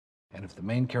And if the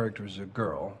main character is a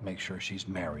girl, make sure she's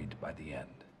married by the end.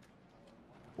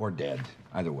 Or dead.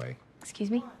 Either way.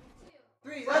 Excuse me?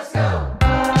 3, let's go!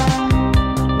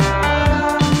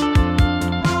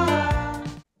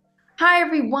 Hi,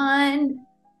 everyone.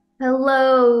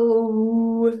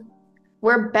 Hello.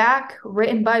 We're back,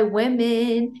 written by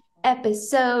women,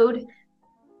 episode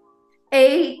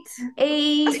 8.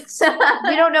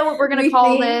 We don't know what we're going to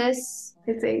call this.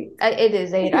 It's 8. It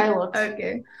is 8. I looked.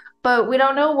 Okay. But we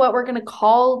don't know what we're going to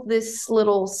call this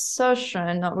little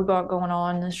session that we got going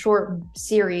on, the short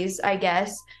series, I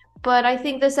guess. But I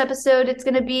think this episode,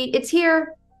 it's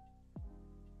here.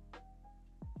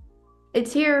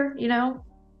 It's here, you know.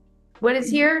 What is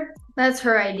here? That's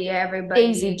her idea, everybody.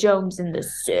 Daisy Jones in the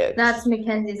 6. That's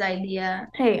Mackenzie's idea.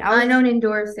 Hey, I don't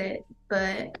endorse it,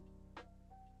 but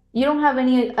you don't have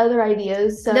any other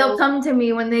ideas, so they'll come to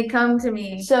me when they come to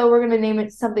me. So we're gonna name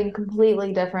it something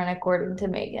completely different, according to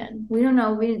Megan. We don't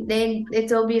know.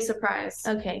 It'll be a surprise.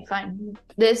 Okay, fine.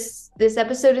 This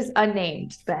episode is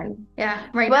unnamed then. Yeah,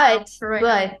 but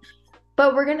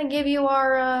we're gonna give you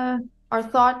our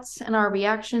thoughts and our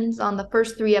reactions on the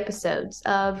first 3 episodes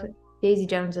of Daisy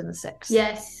Jones and the 6.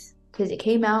 Yes, because it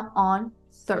came out on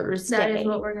Thursday. That is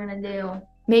what we're gonna do.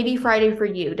 Maybe Friday for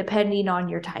you, depending on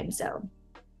your time zone.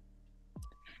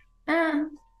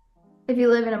 If you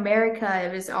live in America,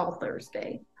 it was all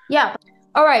Thursday. Yeah.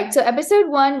 All right. So episode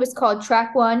 1 was called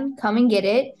Track 1, Come and Get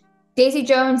It. Daisy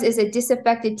Jones is a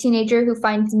disaffected teenager who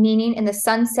finds meaning in the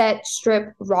Sunset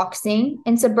Strip rock scene.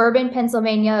 In suburban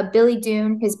Pennsylvania, Billy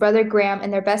Doon, his brother Graham,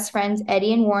 and their best friends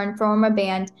Eddie and Warren form a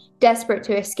band, desperate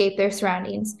to escape their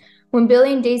surroundings. When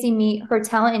Billy and Daisy meet, her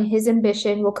talent and his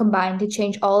ambition will combine to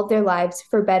change all of their lives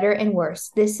for better and worse.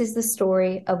 This is the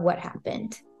story of what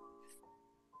happened.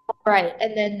 Right,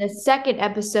 and then the second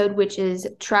episode, which is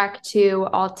track 2,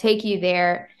 I'll Take You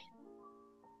There.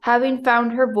 Having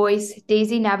found her voice,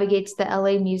 Daisy navigates the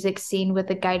LA music scene with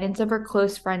the guidance of her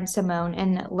close friend Simone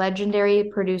and legendary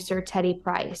producer Teddy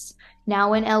Price.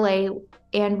 Now in LA,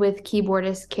 and with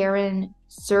keyboardist Karen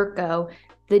Zirko,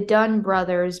 the Dunn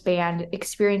Brothers band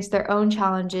experienced their own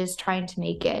challenges trying to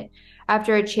make it.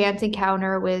 After a chance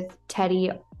encounter with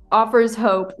Teddy offers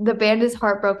hope, the band is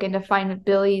heartbroken to find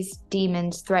Billy's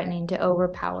demons threatening to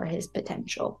overpower his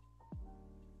potential.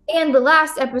 And the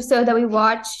last episode that we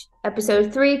watched,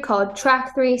 episode 3, called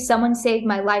Track 3, Someone Saved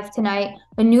My Life Tonight.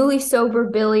 A newly sober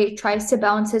Billy tries to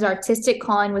balance his artistic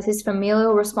calling with his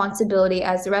familial responsibility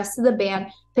as the rest of the band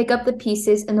pick up the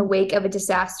pieces in the wake of a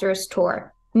disastrous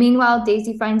tour. Meanwhile,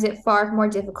 Daisy finds it far more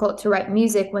difficult to write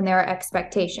music when there are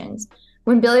expectations.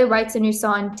 When Billy writes a new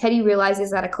song, Teddy realizes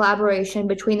that a collaboration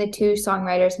between the two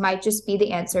songwriters might just be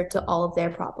the answer to all of their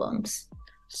problems.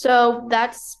 So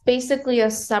that's basically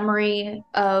a summary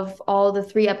of all the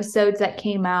 3 episodes that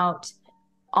came out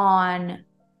on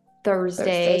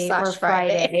Thursday or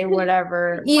Friday,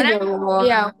 whatever.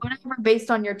 Whatever,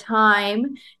 based on your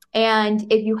time.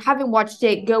 And if you haven't watched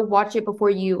it, go watch it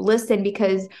before you listen,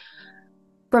 because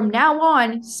from now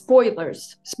on,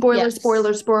 spoilers.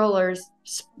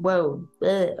 Whoa.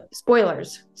 Ugh.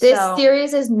 Spoilers. This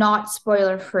series is not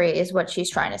spoiler free, is what she's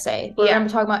trying to say. We're going to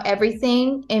be talking about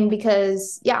everything, and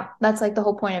because that's like the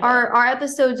whole point of it. Our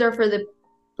episodes are for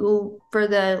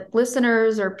the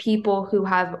listeners or people who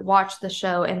have watched the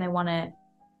show and they want to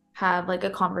have like a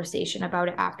conversation about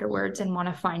it afterwards and want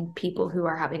to find people who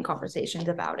are having conversations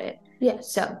about it.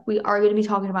 Yes. So we are going to be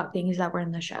talking about things that were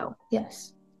in the show.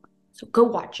 Yes. So go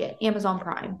watch it. Amazon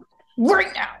Prime.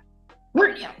 Right now.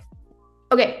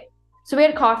 Okay. So we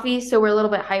had coffee, so we're a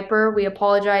little bit hyper. We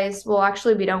apologize. Well,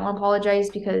 actually, we don't apologize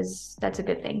because that's a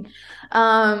good thing.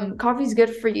 Coffee's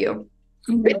good for you.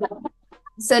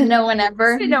 Said no one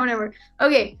ever. Said no one ever.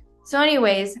 Okay. So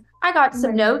anyways, I got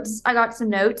some notes.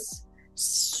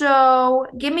 So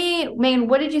give me, Megan,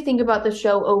 what did you think about the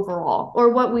show overall, or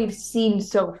what we've seen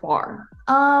so far?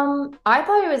 I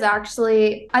thought it was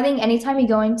actually, I think anytime you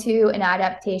go into an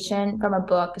adaptation from a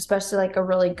book, especially like a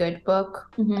really good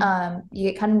book, you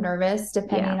get kind of nervous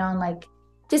depending on like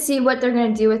to see what they're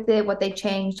going to do with it, what they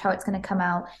changed, how it's going to come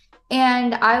out.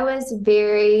 And I was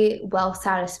very well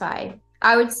satisfied.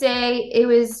 I would say it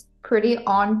was pretty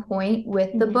on point with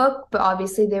the book, but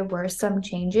obviously there were some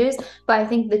changes, but I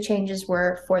think the changes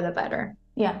were for the better.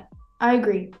 Yeah, I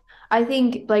agree. I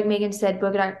think, like Megan said,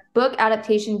 book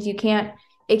adaptations, it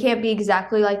can't be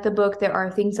exactly like the book. There are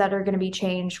things that are going to be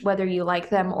changed, whether you like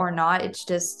them or not. It's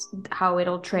just how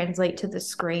it'll translate to the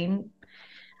screen.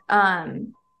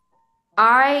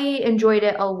 I enjoyed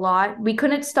it a lot. We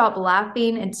couldn't stop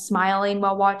laughing and smiling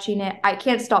while watching it. I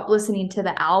can't stop listening to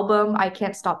the album. I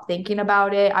can't stop thinking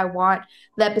about it. I want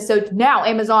the episodes now,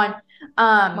 Amazon.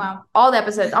 Wow. All the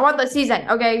episodes. I want the season.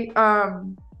 Okay.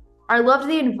 I loved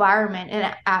the environment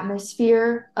and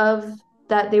atmosphere of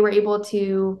that they were able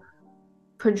to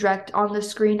project on the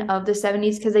screen of the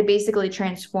 70s, because they basically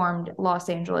transformed Los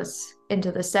Angeles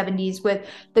into the 70s with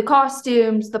the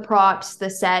costumes, the props, the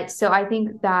sets. So I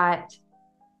think that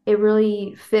it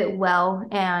really fit well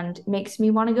and makes me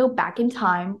want to go back in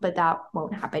time, but that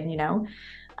won't happen, you know.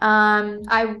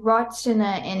 I watched in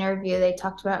an interview, they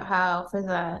talked about how for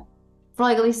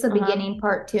like at least the beginning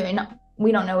part 2, and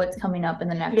we don't know what's coming up in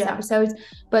the next episodes,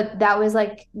 but that was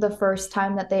like the first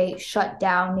time that they shut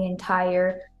down the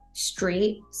entire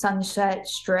Sunset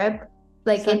Strip,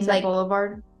 like Sunset in like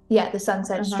Boulevard. Yeah, the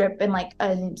Sunset Strip in like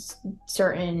a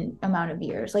certain amount of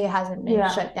years. Like it hasn't been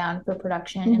shut down for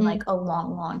production in like a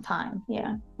long, long time.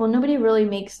 Yeah. Well, nobody really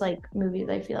makes like movies,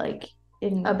 I feel like,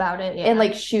 About it, and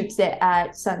like shoots it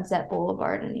at Sunset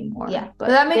Boulevard anymore. Yeah, but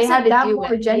that makes they had it to that do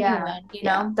more it. genuine, you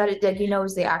know, that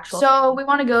is the actual. So we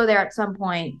want to go there at some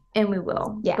point, and we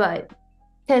will. Yeah. But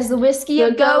because the whiskey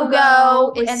the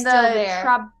go-go is and still the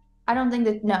there. I don't think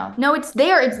that No, it's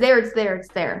there. It's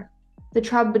there. The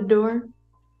troubadour.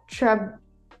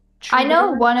 I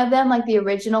know one of them, like the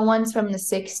original ones from the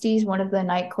 60s, one of the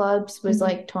nightclubs was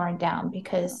like torn down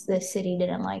because the city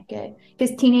didn't like it.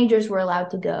 Because teenagers were allowed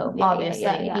to go, obviously.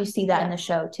 Yeah. You see that in the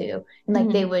show too. And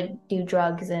like they would do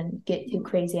drugs and get too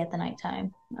crazy at the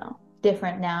nighttime. No.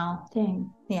 Different now.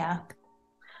 Dang. Yeah.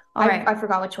 All right. I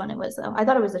forgot which one it was though. I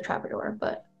thought it was the Troubadour,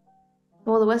 but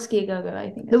well, the Whiskey Go-Go,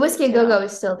 I think. The Whiskey Go-Go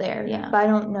is still there. Yeah. But I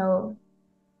don't know.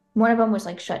 One of them was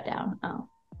like shut down. Oh,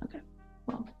 okay.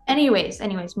 Well, anyways,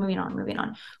 moving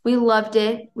on. We loved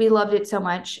it so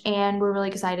much, and we're really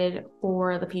excited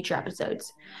for the future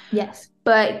episodes. Yes.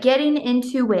 But getting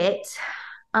into it,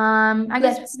 I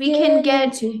guess we can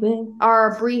get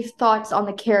our brief thoughts on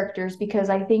the characters, because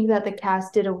I think that the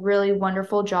cast did a really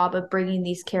wonderful job of bringing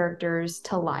these characters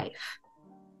to life.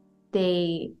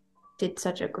 They did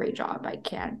such a great job. I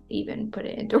can't even put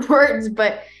it into words,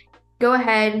 but go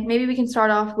ahead. Maybe we can start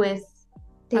off with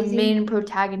our main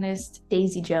protagonist,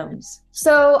 Daisy Jones.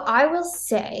 So I will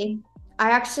say I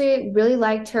actually really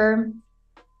liked her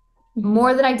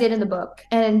more than I did in the book.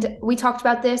 And we talked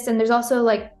about this, and there's also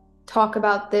like talk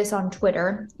about this on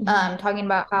Twitter, talking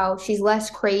about how she's less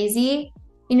crazy.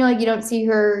 You know, like you don't see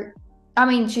her. I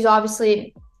mean, she's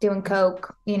obviously doing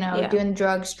coke, you know, doing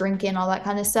drugs, drinking, all that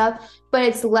kind of stuff, but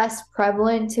it's less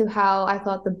prevalent to how I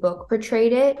thought the book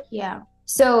portrayed it. Yeah.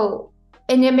 So,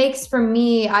 and it makes, for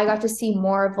me, I got to see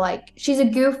more of like, she's a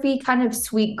goofy kind of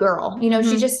sweet girl, you know,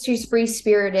 she's free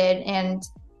spirited, and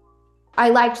I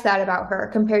liked that about her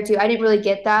compared to, I didn't really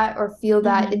get that or feel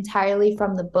that entirely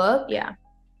from the book. Yeah.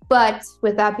 But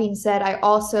with that being said,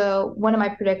 one of my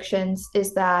predictions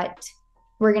is that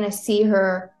we're going to see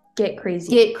her get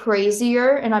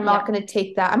crazier, and I'm not going to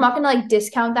take that. I'm not going to like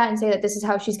discount that and say that this is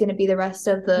how she's going to be the rest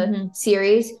of the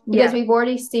series, because we've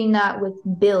already seen that with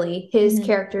Billy, his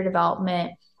character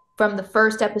development from the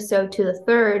first episode to the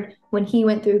third, when he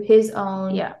went through his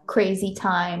own crazy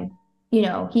time. You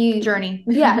know, journey.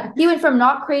 He went from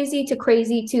not crazy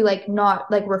to like not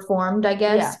like reformed, I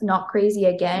guess, not crazy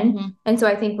again. And so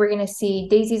I think we're going to see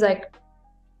Daisy's like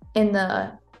in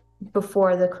the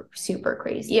before the super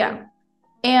crazy. Yeah.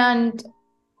 And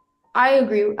I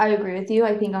agree with you.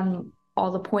 I think on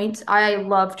all the points, I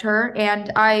loved her,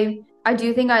 and I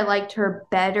do think I liked her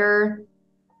better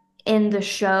in the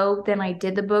show than I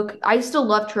did the book. I still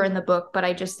loved her in the book, but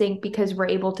I just think because we're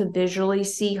able to visually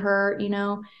see her, you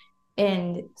know,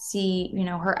 and see, you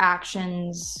know, her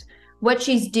actions, what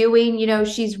she's doing, you know,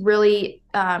 she's really,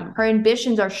 her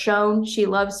ambitions are shown. She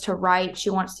loves to write. She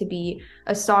wants to be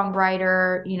a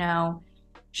songwriter, you know.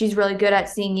 She's really good at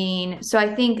singing. So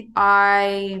I think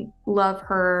I love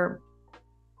her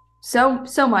so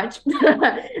much.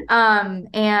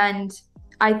 And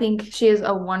I think she has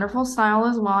a wonderful style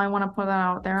as well. I want to put that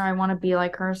out there. I want to be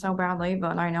like her so badly,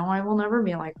 but I know I will never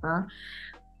be like her.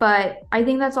 But I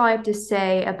think that's all I have to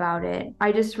say about it.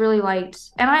 I just really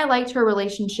liked her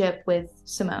relationship with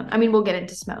Simone. I mean, we'll get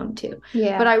into Simone too.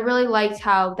 Yeah. But I really liked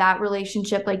how that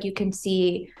relationship, like you can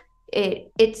see,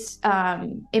 it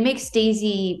makes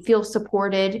Daisy feel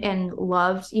supported and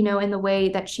loved, you know, in the way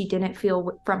that she didn't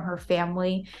feel from her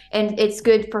family. And it's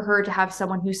good for her to have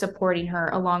someone who's supporting her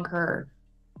along her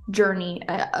journey,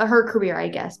 her career, I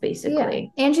guess,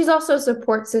 basically. Yeah. And she's also a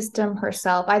support system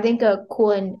herself. I think a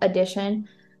cool addition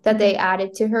that they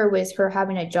added to her was her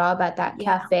having a job at that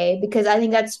cafe, because I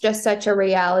think that's just such a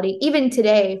reality, even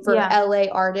today, for LA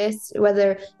artists,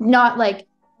 whether not like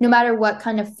no matter what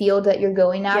kind of field that you're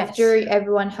going after, Yes.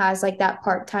 everyone has like that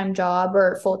part-time job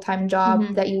or full-time job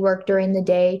Mhm. that you work during the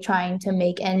day trying to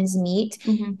make ends meet.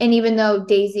 Mhm. And even though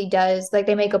Daisy does, like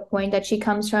they make a point that she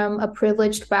comes from a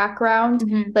privileged background,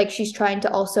 Mhm. like she's trying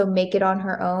to also make it on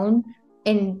her own.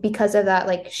 And because of that,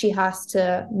 like she has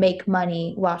to make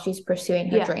money while she's pursuing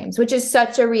her Yeah. dreams, which is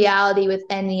such a reality with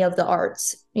any of the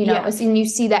arts, you know. Yeah. And you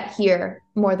see that here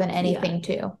more than anything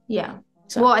too. Yeah.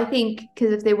 So. Well, I think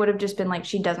because if they would have just been like,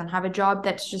 she doesn't have a job,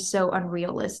 that's just so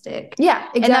unrealistic. Yeah,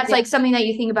 exactly. And that's like something that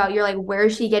you think about. You're like, where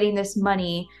is she getting this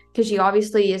money? Because she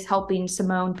obviously is helping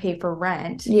Simone pay for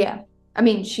rent. Yeah. I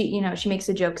mean, she makes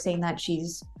a joke saying that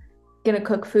she's gonna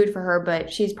cook food for her,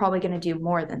 but she's probably gonna do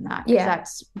more than that. Yeah.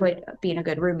 That's what being a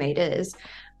good roommate is.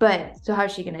 But so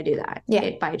how's she gonna do that? Yeah.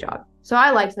 Buy a job. So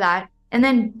I liked that. And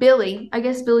then Billy, I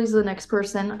guess Billy's the next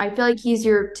person. I feel like he's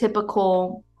your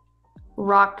typical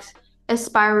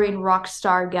aspiring rock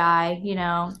star guy, you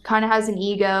know, kind of has an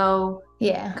ego,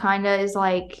 Yeah. kind of is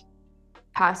like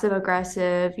passive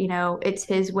aggressive, you know, it's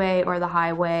his way or the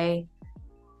highway.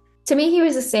 To me, he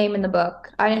was the same in the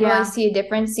book. I didn't Yeah. really see a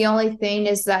difference. The only thing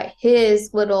is that his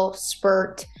little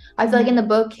spurt, I feel like in the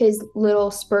book, his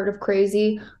little spurt of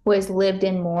crazy was lived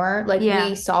in more. Like Yeah.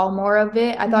 we saw more of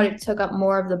it. I thought it took up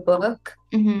more of the book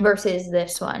Mhm. versus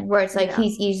this one, where it's like Yeah.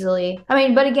 he's easily. I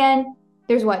mean, but again,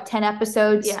 there's 10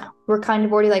 episodes. Yeah. We're kind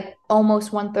of already like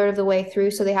almost 1/3 of the way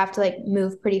through, so they have to like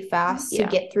move pretty fast Yeah.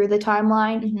 to get through the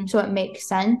timeline. Mhm. So it makes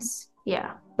sense.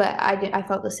 Yeah. But I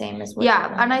felt the same as what Yeah,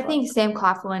 happened in and the I book. think Sam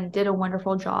Claflin did a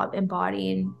wonderful job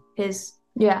embodying his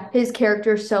Yeah.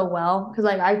 character so well. Because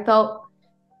like I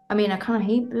kind of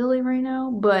hate Billy right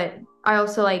now, but I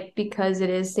also like, because it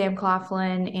is Sam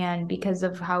Claflin and because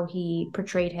of how he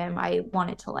portrayed him, I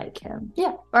wanted to like him.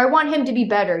 Yeah. Or I want him to be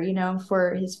better, you know,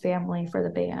 for his family, for the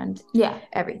band, Yeah.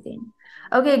 everything.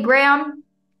 Okay, Graham,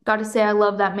 gotta say I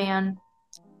love that man.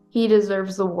 He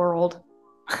deserves the world.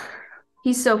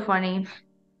 He's so funny.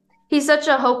 He's such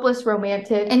a hopeless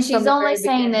romantic. And she's from the only very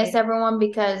saying this, beginning. everyone,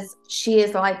 because she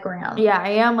is like Graham. Yeah,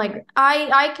 I am like,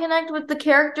 I connect with the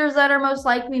characters that are most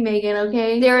like me, Megan,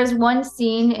 okay? There is one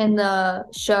scene in the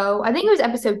show, I think it was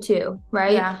episode 2,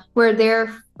 right? Yeah. Where they're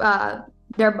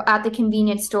at the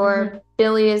convenience store. Mhm.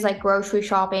 Billy is like grocery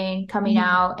shopping, coming Mhm.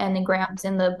 out, and then Graham's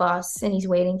in the bus and he's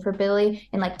waiting for Billy,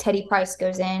 and like Teddy Price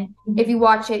goes in. Mhm. If you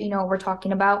watch it, you know what we're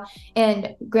talking about.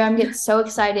 And Graham gets so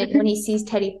excited when he sees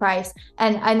Teddy Price.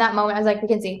 And in that moment, I was like,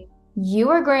 Mackenzie, you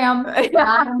are Graham,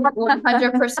 I'm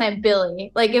 100%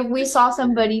 Billy. Like if we saw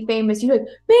somebody famous, you'd be like,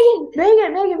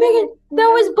 Megan,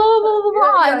 that was blah blah blah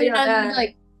blah. Yeah, And yeah, I'd be yeah.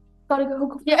 like, gotta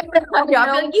go. Yeah, I'll be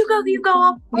like, you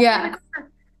go. Yeah.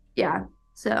 Yeah.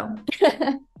 So,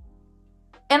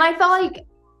 and I felt like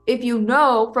if you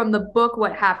know from the book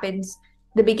what happens,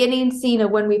 the beginning scene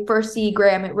of when we first see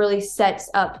Graham, it really sets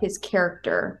up his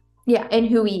character. Yeah. And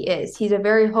who he is. He's a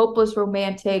very hopeless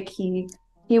romantic. He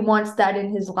wants that in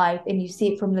his life, and you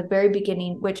see it from the very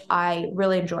beginning, which I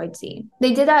really enjoyed seeing.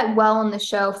 They did that well in the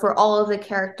show for all of the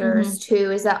characters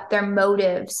too, is that their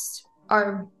motives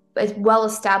are as well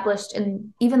established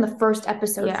in even the first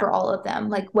episode for all of them,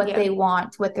 like what they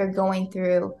want, what they're going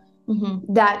through.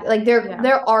 That like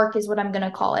their arc is what I'm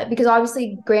gonna call it, because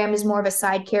obviously Graham is more of a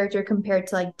side character compared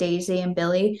to like Daisy and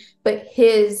Billy, but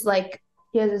his like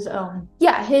he has his own.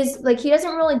 Yeah, his like he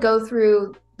doesn't really go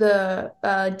through the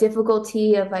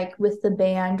difficulty of like with the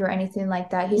band or anything like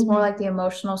that. He's more like the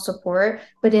emotional support,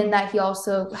 but in that he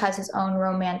also has his own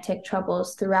romantic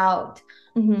troubles throughout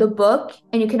the book,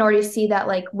 and you can already see that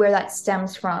like where that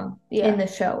stems from in the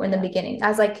show in the beginning,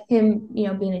 as like him, you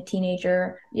know, being a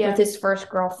teenager with his first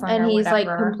girlfriend, and or he's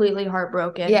whatever. like completely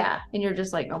heartbroken. Yeah, and you're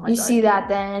just like, oh my god. You see that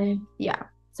then. Yeah.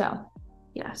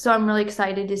 So I'm really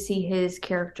excited to see his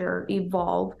character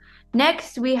evolve.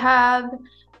 Next, we have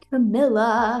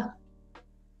Camilla.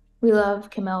 We love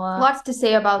Camilla. Lots to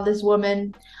say about this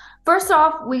woman. First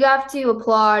off, we have to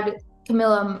applaud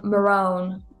Camilla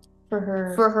Morone for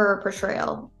her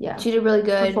portrayal. Yeah. She did really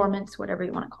good. Performance, whatever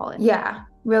you want to call it. Yeah,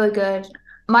 really good.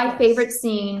 My favorite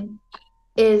scene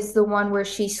is the one where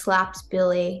she slaps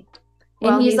Billy.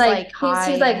 And he's like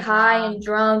high and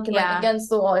drunk and like against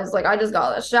the wall. He's like, I just got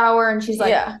out of the shower, and she's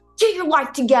like, get your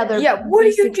life together. Yeah, what are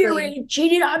you doing? You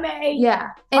cheated on me. Yeah.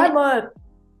 And I'm a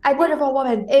wonderful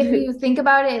woman. If you think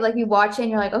about it, like you watch it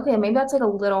and you're like, okay, maybe that's like a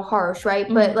little harsh, right?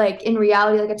 But like in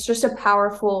reality, like it's just a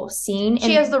powerful scene.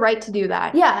 She has the right to do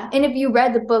that. Yeah. And if you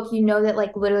read the book, you know that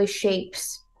like literally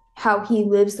shapes how he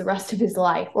lives the rest of his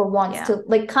life, or wants to,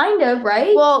 like, kind of,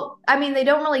 right? Well, I mean, they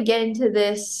don't really get into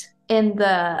this in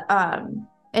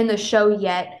the show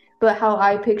yet, but how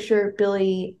I picture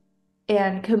Billy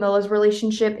and Camilla's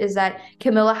relationship is that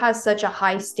Camilla has such a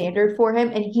high standard for him,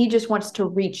 and he just wants to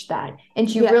reach that. And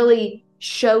she really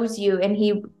shows you, and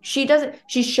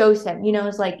she shows him,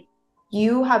 it's like,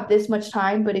 you have this much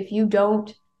time, but if you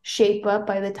don't shape up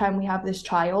by the time we have this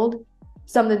child,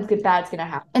 something bad's gonna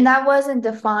happen. And that wasn't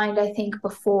defined, I think,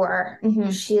 before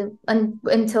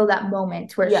until that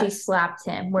moment where she slapped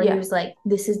him, where he was like,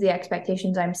 "This is the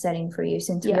expectations I'm setting for you,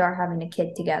 since we are having a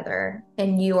kid together,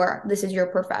 and this is your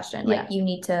profession. Like, you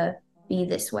need to be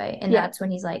this way." And that's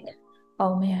when he's like,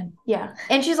 "Oh man, yeah."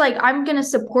 And she's like, "I'm gonna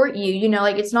support you.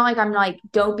 Like, it's not like I'm like,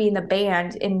 don't be in the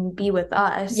band and be with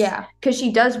us." Yeah, because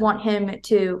she does want him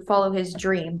to follow his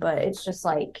dream, but it's just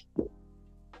like,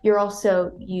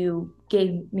 you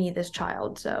gave me this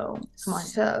child, so come on.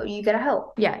 So you gotta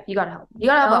help. Yeah, you gotta help. You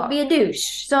gotta help. Don't be a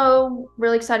douche. So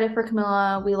really excited for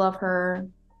Camilla. We love her.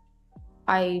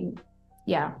 We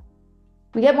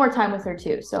get more time with her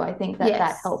too, so I think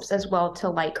that helps as well to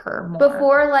like her more.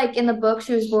 Before, like in the book,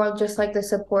 she was more just like the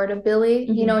support of Billy,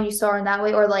 and you saw her in that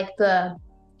way, or like the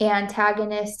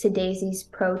antagonist to Daisy's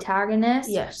protagonist.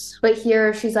 Yes. But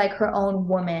here she's like her own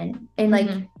woman, and like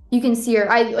you can see her.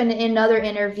 In another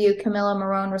interview, Camilla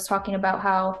Morone was talking about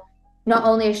how not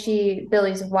only is she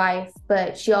Billy's wife,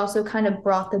 but she also kind of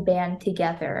brought the band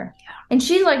together. Yeah. And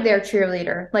she's like their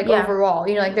cheerleader, like overall,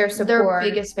 like their support.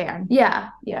 Their biggest fan. Yeah.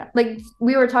 Yeah. Like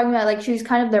we were talking about, like she was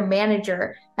kind of their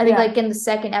manager. I think like in the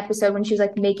second episode when she was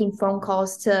like making phone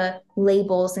calls to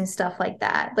labels and stuff like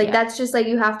that. Like that's just like,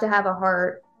 you have to have a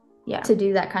heart to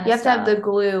do that kind of stuff. You have to have the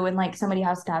glue, and like somebody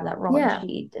has to have that role. Yeah.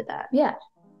 She did that. Yeah.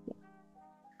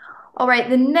 All right,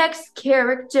 the next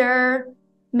character,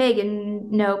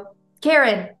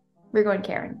 Karen. We're going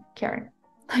Karen.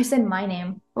 I said my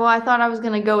name. Well, I thought I was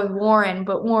going to go with Warren,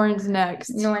 but Warren's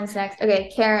next. Warren's next. Okay,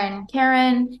 Karen.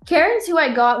 Karen's who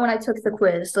I got when I took the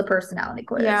quiz, the personality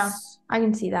quiz. Yeah, I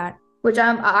can see that. Which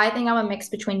I think I'm a mix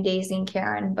between Daisy and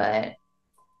Karen, but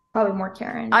probably more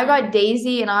Karen. I got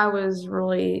Daisy, and I was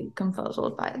really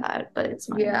confuzzled by that, but it's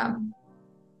fine. Yeah.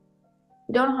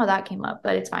 I don't know how that came up,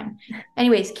 but it's fine.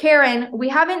 Anyways, Karen, we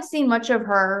haven't seen much of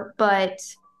her, but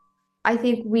I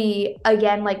think we,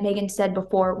 again, like Megan said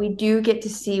before, we do get to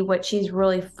see what she's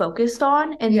really focused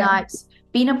on, and that's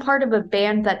being a part of a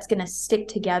band that's going to stick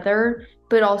together,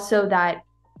 but also that's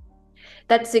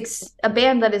a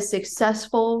band that is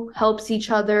successful, helps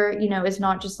each other, is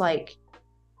not just like,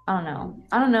 I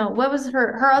don't know. What was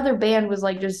her other band was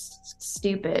like just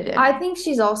stupid. I think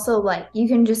she's also like, you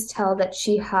can just tell that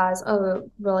she has a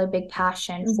really big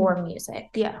passion for music.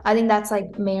 Yeah. I think that's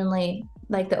like mainly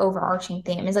like the overarching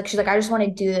theme is like, she's like, I just want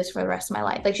to do this for the rest of my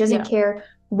life. Like she doesn't care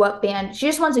what band, she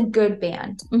just wants a good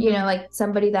band, like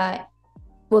somebody that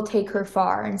will take her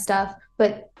far and stuff.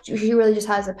 But she really just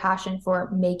has a passion for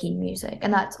making music,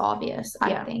 and that's obvious,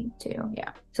 I think, too.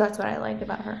 Yeah. So that's what I like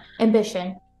about her.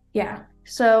 Ambition. Yeah.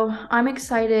 So I'm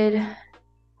excited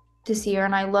to see her,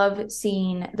 and I love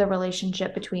seeing the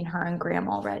relationship between her and Graham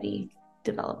already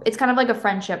develop. It's kind of like a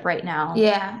friendship right now.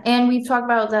 Yeah. And we've talked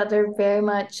about that they're very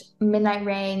much Midnight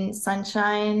Rain,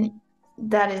 Sunshine.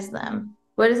 That is them.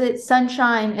 What is it?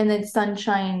 Sunshine and then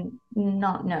Sunshine.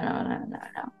 No.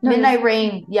 Midnight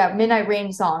Rain. Yeah, Midnight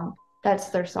Rain song. That's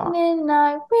their song.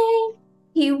 Midnight Rain.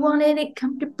 He wanted it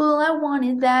comfortable. I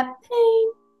wanted that pain.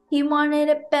 He wanted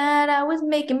it bad. I was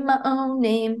making my own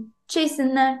name.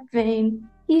 Chasing that fame.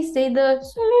 He stayed the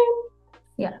same.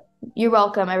 Yeah. You're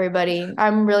welcome, everybody.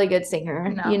 I'm a really good singer.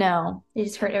 No. You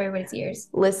just hurt everybody's ears.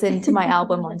 Listen to my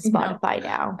album on Spotify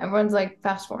now. Everyone's like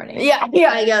fast forwarding. Yeah.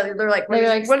 They're like, when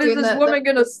is this woman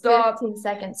gonna stop? 15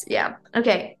 seconds. Yeah.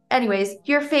 Okay. Anyways,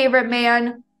 your favorite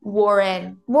man,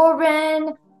 Warren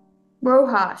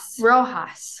Rojas.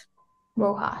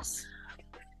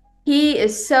 He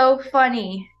is so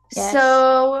funny. Yes.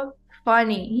 So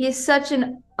funny. He is such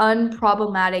an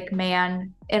unproblematic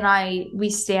man, and we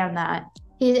stand that.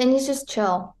 He's just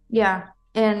chill. Yeah.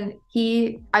 And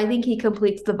I think he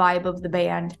completes the vibe of the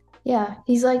band. Yeah.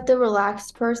 He's like the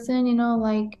relaxed person,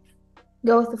 like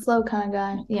go with the flow kind of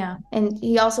guy. Yeah. And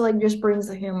he also like just brings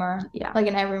the humor. Yeah. Like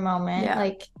in every moment. Yeah.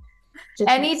 Like just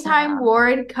anytime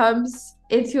Warren comes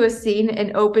into a scene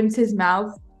and opens his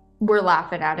mouth, we're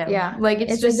laughing at him. Yeah. Like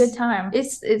it's just a good time.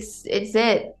 It's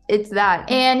it. It's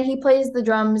that. And he plays the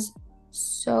drums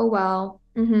so well.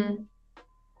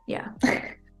 Yeah.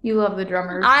 You love the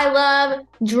drummers. I love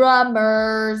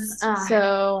drummers.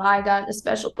 So I got a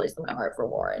special place in my heart for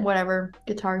Warren. Whatever.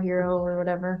 Guitar Hero or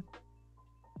whatever.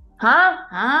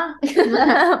 Huh?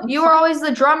 You were always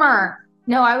the drummer.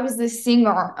 No, I was the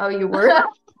singer. Oh, you were?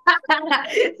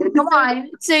 Come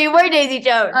on. So you were Daisy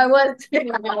Jones. I was.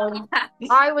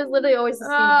 I was literally always the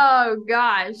singer. Oh,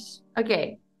 gosh.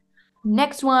 Okay.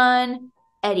 Next one,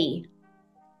 Eddie.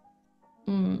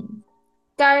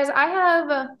 Guys, I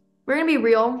have We're gonna be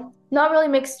real. not really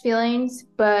mixed feelings,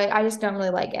 but I just don't really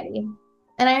like Eddie.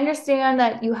 And I understand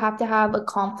that you have to have a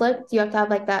conflict. You have to have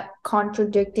like that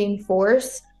contradicting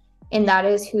force, and that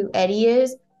is who Eddie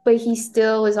is. But he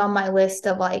still is on my list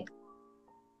of like,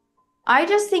 I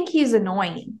just think he's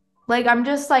annoying. Like, I'm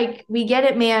just like, we get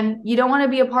it, man. You don't want to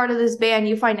be a part of this band.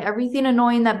 You find everything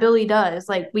annoying that Billy does.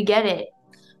 Like, we get it.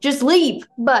 Just leave.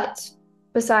 but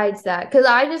besides that, because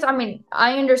I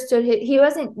understood he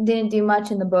didn't do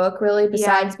much in the book really,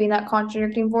 besides being that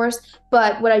contradicting force.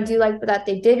 But what I do like that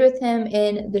they did with him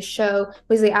in the show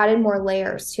was they added more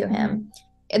layers to him.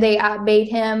 They made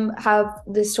him have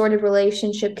this sort of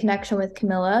relationship connection with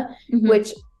Camilla,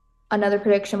 which another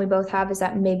prediction we both have is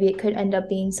that maybe it could end up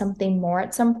being something more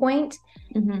at some point.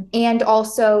 And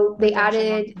also they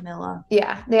added Camilla.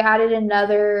 they added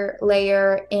another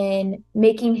layer in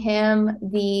making him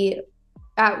the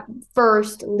at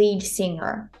first lead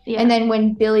singer. And then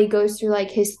when Billy goes through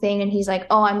like his thing and he's like,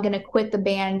 oh, I'm gonna quit the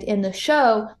band in the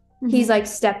show, he's like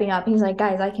stepping up. He's like,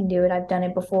 guys, I can do it. I've done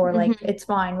it before. Like, it's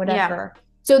fine, whatever.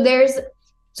 So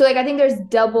I think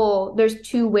there's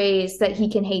two ways that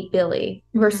he can hate Billy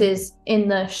versus in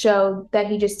the show that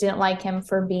he just didn't like him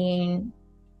for being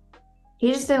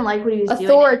He just didn't like what he was doing.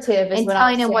 authoritative And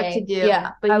telling him what to do.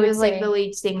 Yeah. But he was like the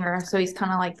lead singer, so he's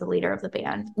kind of like the leader of the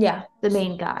band. Yeah. The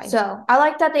main guy. So I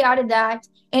like that they added that.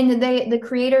 And the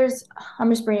creators,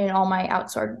 I'm just bringing in all my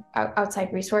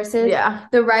outside resources. Yeah.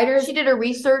 The writers. She did her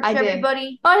research, I did.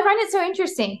 everybody. Oh, I find it so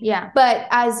interesting. Yeah. But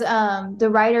as the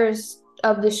writers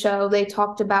of the show, they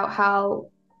talked about how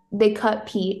they cut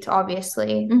Pete,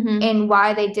 obviously. And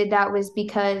why they did that was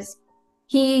because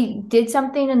he did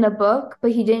something in the book,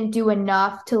 but he didn't do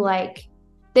enough to like,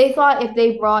 they thought if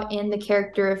they brought in the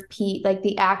character of Pete, like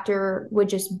the actor would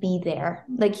just be there.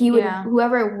 Like he would,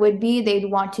 whoever it would be, they'd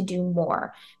want to do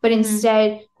more. But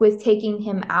instead, with taking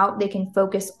him out, they can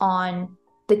focus on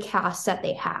the cast that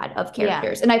they had of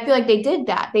characters. And I feel like they did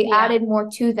that. They added more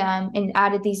to them and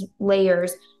added these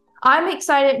layers. I'm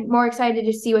more excited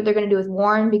to see what they're going to do with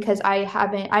Warren because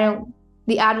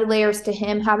the added layers to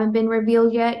him haven't been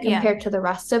revealed yet compared to the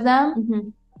rest of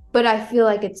them. But I feel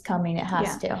like it's coming. It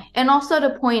has to. And also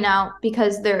to point out,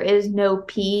 because there is no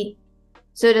Pete,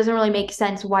 so it doesn't really make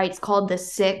sense why it's called the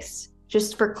Six.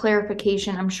 Just for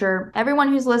clarification, I'm sure everyone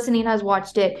who's listening has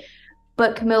watched it,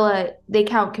 but they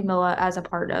count Camilla as a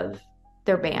part of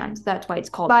their band. That's why it's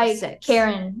called the Six.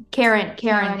 Karen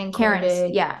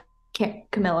included.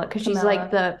 Camilla, because she's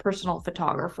like the personal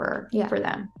photographer for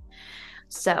them.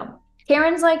 So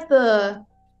Karen's like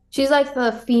she's like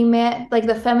the female, like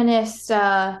the feminist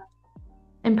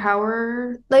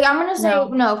empower. Like I'm gonna say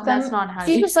no, that's not how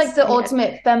she's just like the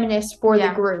ultimate feminist for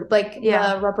the group, like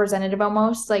the representative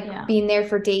almost, like being there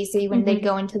for Daisy when they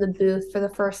go into the booth for the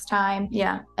first time.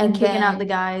 And kicking out the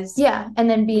guys. And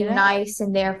then being nice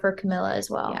and there for Camilla as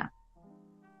well.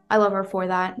 I love her for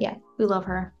that. We love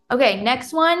her. Okay,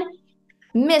 next one,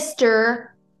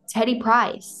 Mr. Teddy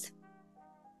Price.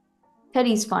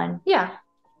 Teddy's fun.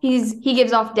 He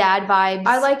gives off dad vibes.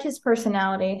 I like his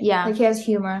personality. Like he has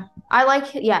humor.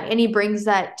 And he brings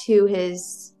that to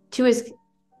the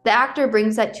actor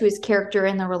brings that to his character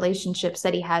and the relationships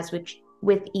that he has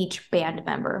with each band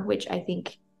member, which I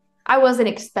think I wasn't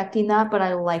expecting that, but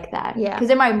I like that. Because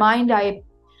in my mind I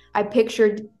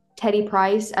pictured Teddy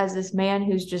Price as this man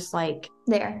who's just like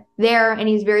there and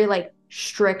he's very like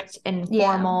strict and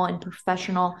formal and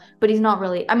professional, but he's not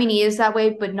really, I mean, he is that way,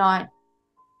 but not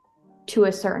to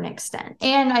a certain extent.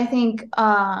 And I think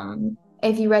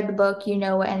if you read the book, you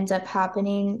know what ends up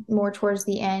happening more towards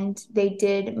the end. They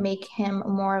did make him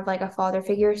more of like a father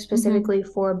figure specifically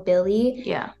for Billy.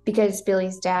 Because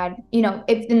Billy's dad,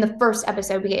 if in the first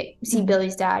episode we see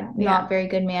Billy's dad, not very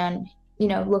good man,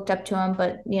 looked up to him,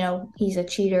 but he's a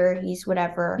cheater, he's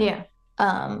whatever.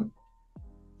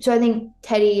 So I think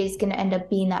Teddy is going to end up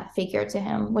being that figure to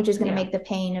him, which is going to make the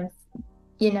pain of,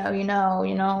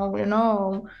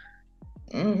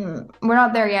 we're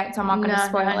not there yet, so I'm not going to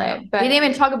spoil it. But we didn't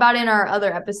even talk about it in our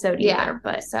other episode either.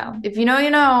 But so if you know, you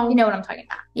know. You know what I'm talking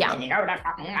about. Yeah. You know what I'm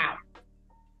talking about.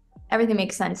 Everything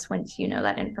makes sense once you know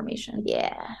that information.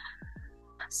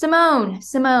 Simone.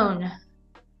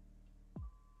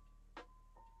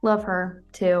 Love her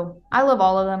too. I love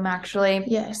all of them actually.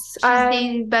 Yes. She's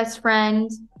Daisy's best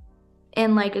friend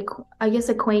and like I guess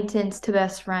acquaintance to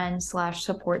best friend /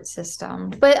 support system.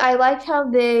 But I like how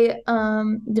they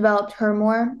developed her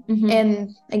more. And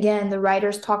again, the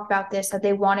writers talked about this, that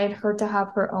they wanted her to have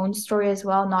her own story as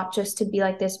well, not just to be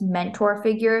like this mentor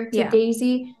figure to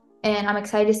Daisy. And I'm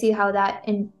excited to see how that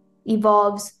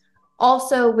evolves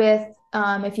also with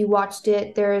if you watched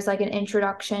it, there is like an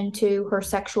introduction to her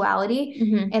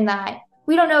sexuality, and that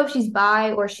we don't know if she's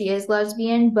bi or she is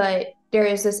lesbian, but there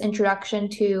is this introduction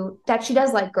to that she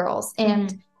does like girls,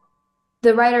 and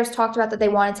the writers talked about that they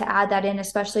wanted to add that in,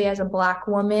 especially as a Black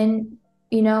woman,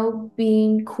 you know,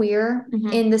 being queer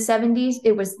in the 70s.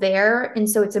 It was there, and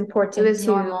so it's important. It was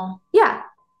normal. Yeah.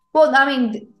 Well, I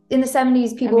mean, in the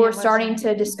 70s, people were it starting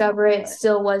wasn't- to discover it.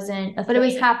 Still wasn't a But it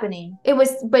was thing. happening. It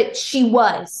was, but she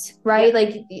was, right? Yeah.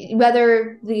 Like,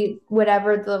 whether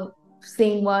whatever the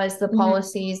thing was, the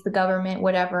policies, the government,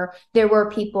 whatever, there were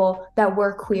people that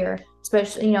were queer,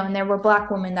 especially, you know, and there were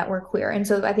Black women that were queer. And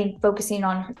so I think focusing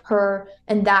on her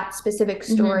and that specific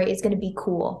story is going to be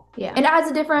cool. Yeah. And it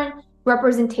adds a different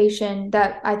representation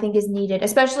that I think is needed,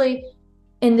 especially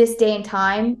in this day and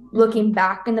time, looking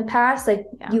back in the past. Like,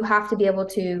 you have to be able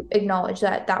to acknowledge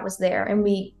that that was there, and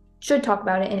we should talk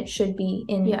about it, and it should be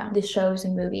in the shows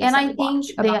and movies. And that I we think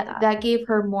watch about that gave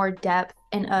her more depth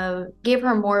and gave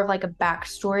her more of like a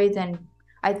backstory than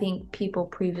I think people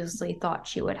previously thought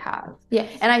she would have. Yeah.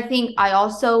 And I think I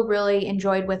also really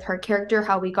enjoyed with her character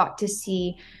how we got to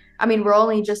see, I mean, we're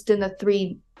only just into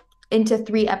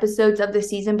 3 episodes of the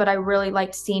season, but I really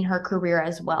liked seeing her career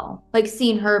as well. Like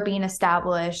seeing her being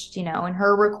established, you know, and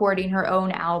her recording her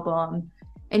own album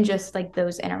and just like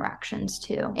those interactions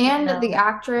too. And the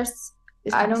actress,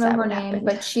 It's I kinda don't know sad her what name, happened.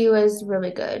 but she was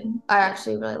really good. I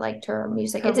actually really liked her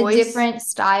music. Her It's voice? a different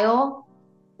style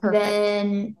Perfect.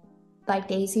 than like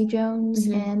Daisy Jones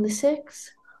and The Six,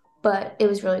 but it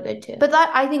was really good too. But that,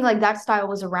 I think like that style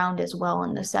was around as well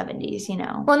in the 70s, you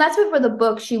know. Well, and that's before the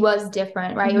book. She was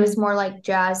different, right? It was more like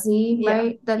jazzy,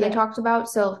 right? That they talked about.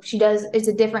 So she does, it's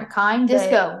a different kind.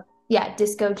 Disco. Yeah,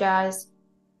 disco jazz,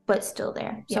 but still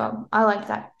there. So I like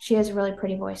that. She has a really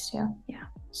pretty voice too. Yeah.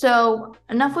 So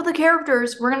enough with the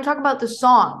characters. We're going to talk about the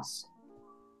songs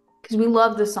because we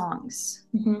love the songs.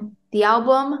 The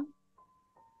album,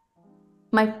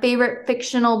 my favorite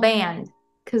fictional band,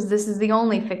 because this is the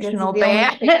only fictional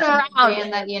band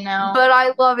around. That you know. But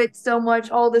I love it so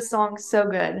much. All the songs so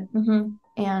good.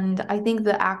 And I think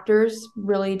the actors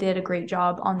really did a great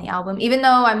job on the album. Even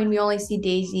though, I mean, we only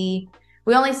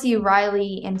see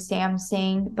Riley and Sam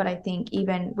sing, but I think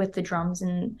even with the drums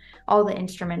and all the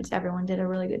instruments, everyone did a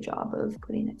really good job of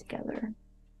putting it together.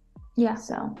 Yeah.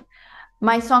 So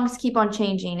my songs keep on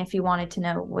changing if you wanted to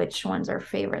know which ones are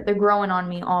favorite. They're growing on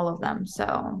me, all of them.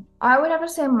 So I would have to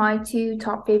say my 2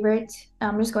 top favorites.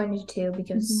 I'm just going to 2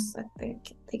 because I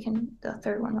think the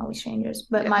third one always changes.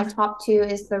 But my top 2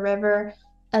 is The River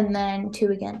and then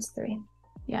 2 Against 3.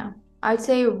 Yeah. I'd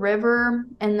say River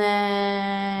and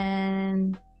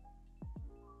then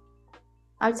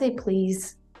I'd say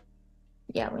Please.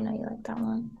 Yeah, we know you like that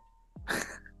one.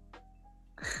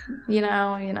 You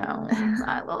know,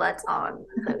 I love that song.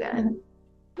 So good.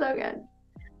 So good.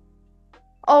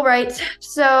 All right.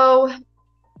 So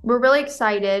we're really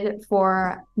excited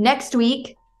for next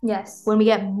week. Yes. When we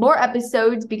get more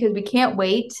episodes because we can't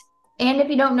wait. And if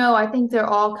you don't know, I think they're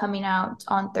all coming out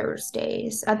on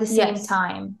Thursdays at the same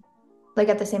time. Like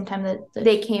at the same time that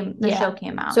the show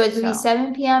came out. So it's going to be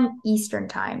 7 p.m. Eastern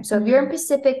time. So if you're in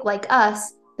Pacific like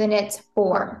us, then it's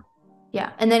 4.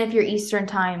 Yeah. And then if you're Eastern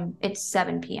time, it's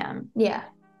 7 p.m. Yeah.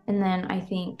 And then I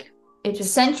think it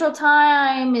just Central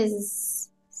time is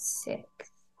 6.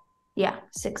 Yeah,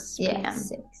 6 p.m. Yeah,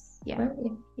 6. Yeah.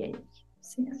 Yeah.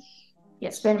 6.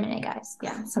 Yes. It's been a minute, guys.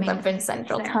 Yeah. Since I've been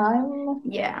Central Same. time.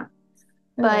 Yeah.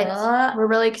 But we're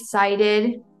really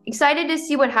excited to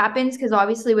see what happens because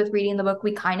obviously with reading the book,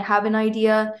 we kind of have an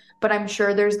idea, but I'm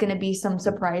sure there's going to be some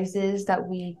surprises that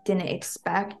we didn't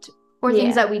expect or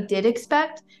things that we did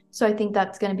expect. So I think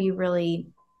that's going to be really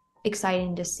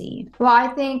exciting to see. Well, I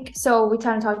think, so we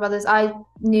kind of talked about this. I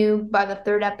knew by the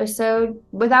 3rd episode,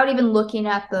 without even looking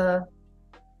at the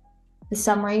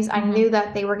summaries, I knew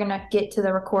that they were going to get to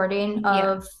the recording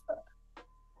of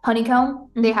Honeycomb.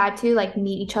 They had to like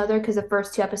meet each other because the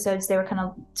first 2 episodes, they were kind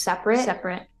of separate.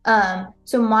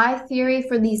 So my theory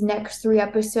for these next 3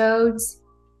 episodes,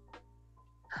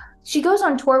 she goes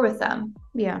on tour with them.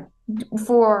 Yeah.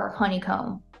 For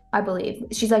Honeycomb, I believe.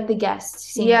 She's like the guest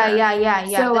singer. Yeah.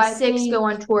 So the 6 go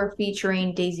on tour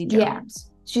featuring Daisy Jones.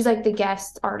 Yeah. She's like the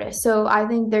guest artist. So I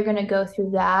think they're going to go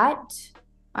through that.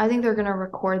 I think they're going to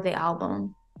record the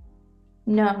album.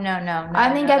 No.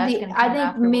 I think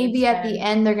maybe at the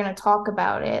end they're going to talk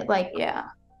about it. Like,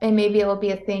 and maybe it will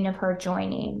be a thing of her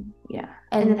joining. Yeah.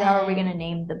 And then how are we going to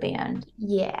name the band?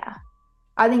 Yeah.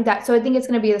 I think it's going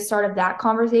to be the start of that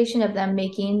conversation of them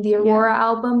making the Aurora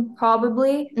album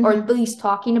probably, or at least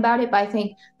talking about it. But I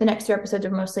think the next 2 episodes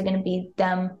are mostly going to be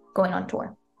them going on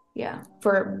tour. Yeah.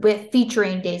 with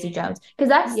featuring Daisy Jones, because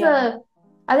that's Yeah.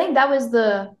 I think that was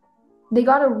they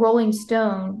got a Rolling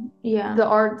Stone Yeah.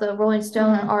 the Rolling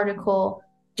Stone Mhm. article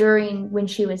during when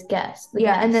she was guest.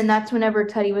 And then that's whenever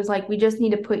Teddy was like, we just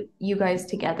need to put you guys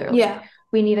together. Like, yeah.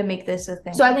 we need to make this a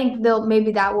thing. So I think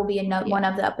maybe that will be Yeah. one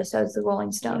of the episodes, the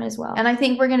Rolling Stone as well. And I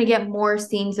think we're going to get more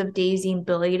scenes of Daisy and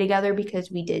Billy together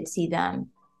because we did see them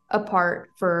apart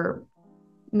for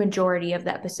majority of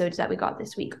the episodes that we got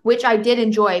this week, which I did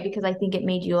enjoy because I think it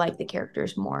made you like the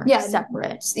characters more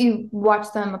separate. You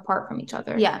watch them apart from each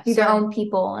other. Yeah. Be their own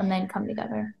people and then come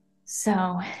together.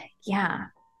 So, yeah.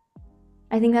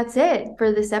 I think that's it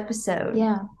for this episode.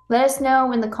 Yeah. Let us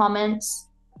know in the comments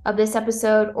of this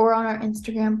episode or on our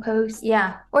Instagram post.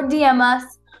 Yeah. Or DM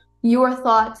us your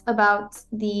thoughts about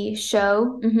the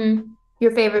show. Mm-hmm.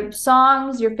 Your favorite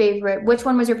songs, which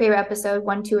one was your favorite episode?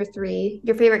 1, 2, or 3?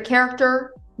 Your favorite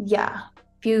character? Yeah.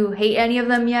 If you hate any of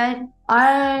them yet?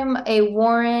 I'm a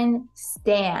Warren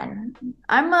stan.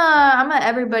 I'm a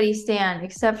everybody stan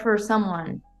except for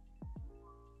someone.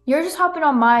 You're just hopping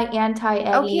on my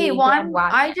anti-Eddie. Okay,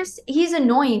 well he's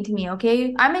annoying to me,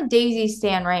 okay? I'm a Daisy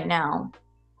stan right now.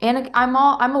 And I'm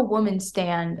a woman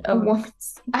stan.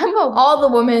 All the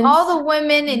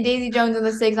women and Daisy Jones and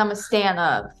the Six I'm a stan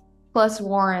of. Plus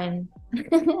Warren.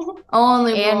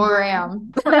 Only And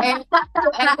Warren. Graham.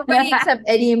 Everybody except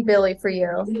Eddie and Billy for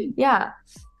you. Yeah.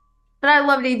 But I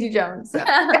love Daisy Jones. So.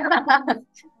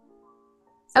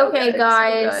 Okay,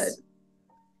 guys.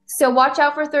 So watch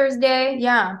out for Thursday.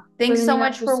 Yeah. Thanks so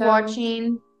much for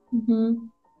watching,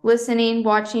 listening,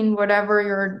 watching, whatever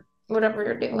you're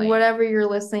doing. Whatever you're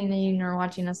listening or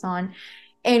watching us on.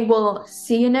 And we'll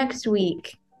see you next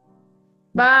week.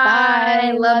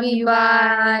 Bye. Love you.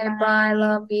 Bye. Bye.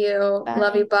 Love you. Bye.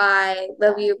 Love you. Bye.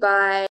 Love you. Bye.